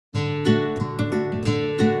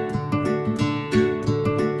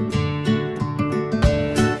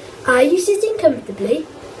you sitting comfortably?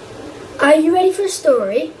 Are you ready for a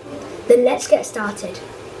story? Then let's get started.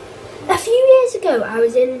 A few years ago, I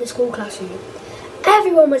was in the school classroom.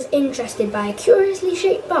 Everyone was interested by a curiously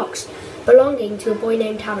shaped box belonging to a boy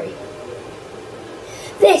named Harry.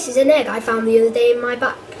 "This is an egg I found the other day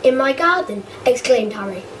in my garden," exclaimed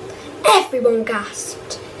Harry. Everyone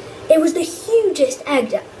gasped. It was the hugest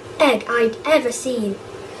egg I'd ever seen.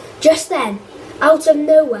 Just then, out of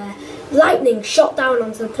nowhere, lightning shot down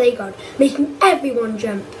onto the playground, making everyone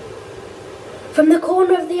jump. From the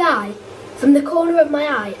corner of my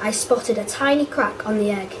eye, I spotted a tiny crack on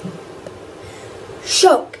the egg.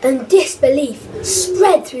 Shock and disbelief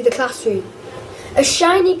spread through the classroom. A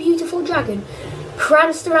shiny, beautiful dragon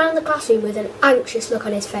pranced around the classroom with an anxious look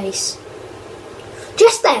on his face.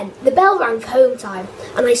 Just then, the bell rang for home time,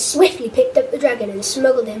 and I swiftly picked up the dragon and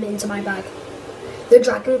smuggled him into my bag. The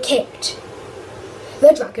dragon kicked.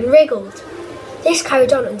 The dragon wriggled. This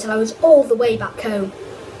carried on until I was all the way back home.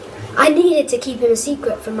 I needed to keep him a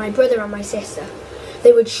secret from my brother and my sister.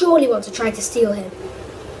 They would surely want to try to steal him.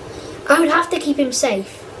 I would have to keep him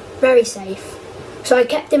safe, very safe, so I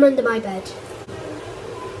kept him under my bed.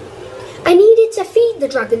 I needed to feed the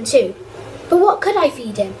dragon too, but what could I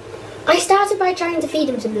feed him? I started by trying to feed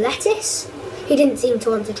him some lettuce. He didn't seem to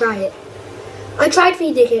want to try it. I tried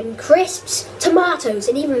feeding him crisps, tomatoes,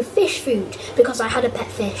 and even fish food because I had a pet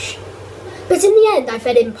fish. But in the end, I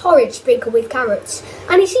fed him porridge sprinkled with carrots,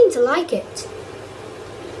 and he seemed to like it.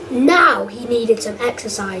 Now he needed some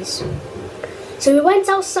exercise. So we went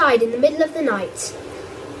outside in the middle of the night.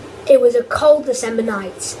 It was a cold December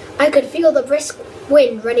night. I could feel the brisk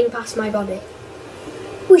wind running past my body.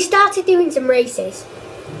 We started doing some races.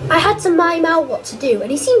 I had to mime out what to do, and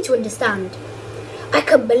he seemed to understand. I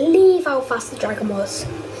couldn't believe how fast the dragon was.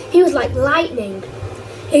 He was like lightning.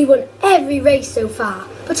 He won every race so far,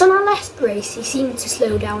 but on our last race he seemed to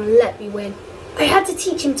slow down and let me win. I had to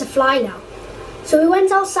teach him to fly now. So we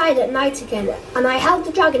went outside at night again, and I held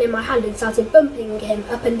the dragon in my hand and started bumping him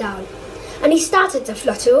up and down, and he started to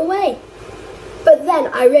flutter away. But then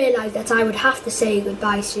I realised that I would have to say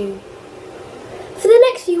goodbye soon. For the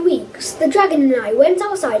next few weeks, the dragon and I went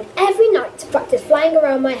outside every night to practice flying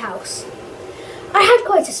around my house. I had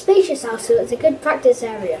quite a spacious house, so it was a good practice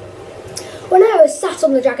area. When I was sat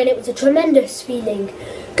on the dragon, it was a tremendous feeling,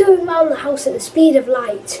 going around the house at the speed of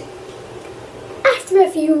light. After a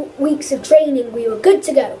few weeks of training, we were good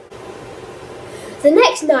to go. The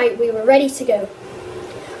next night, we were ready to go.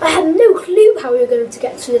 I had no clue how we were going to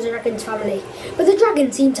get to the dragon's family, but the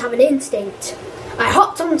dragon seemed to have an instinct. I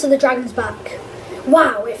hopped onto the dragon's back.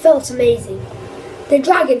 Wow, it felt amazing. The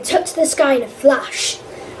dragon touched the sky in a flash.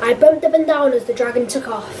 I bumped up and down as the dragon took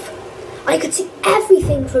off. I could see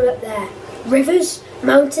everything from up there. Rivers,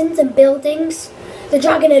 mountains and buildings. The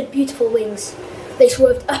dragon had beautiful wings. They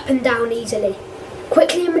swerved up and down easily.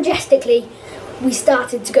 Quickly and majestically, we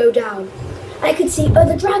started to go down. I could see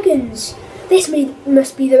other dragons. This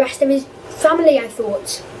must be the rest of his family, I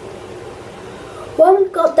thought. When we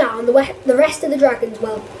got down, the rest of the dragons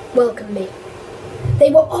welcomed me. They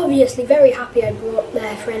were obviously very happy I brought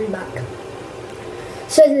their friend back.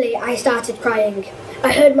 Suddenly, I started crying.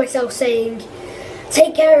 I heard myself saying,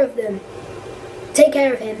 "Take care of them. Take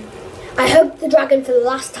care of him." I hugged the dragon for the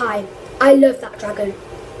last time. I love that dragon.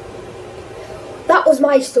 That was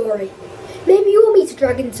my story. Maybe you'll meet a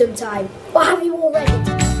dragon sometime, or have you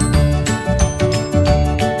already?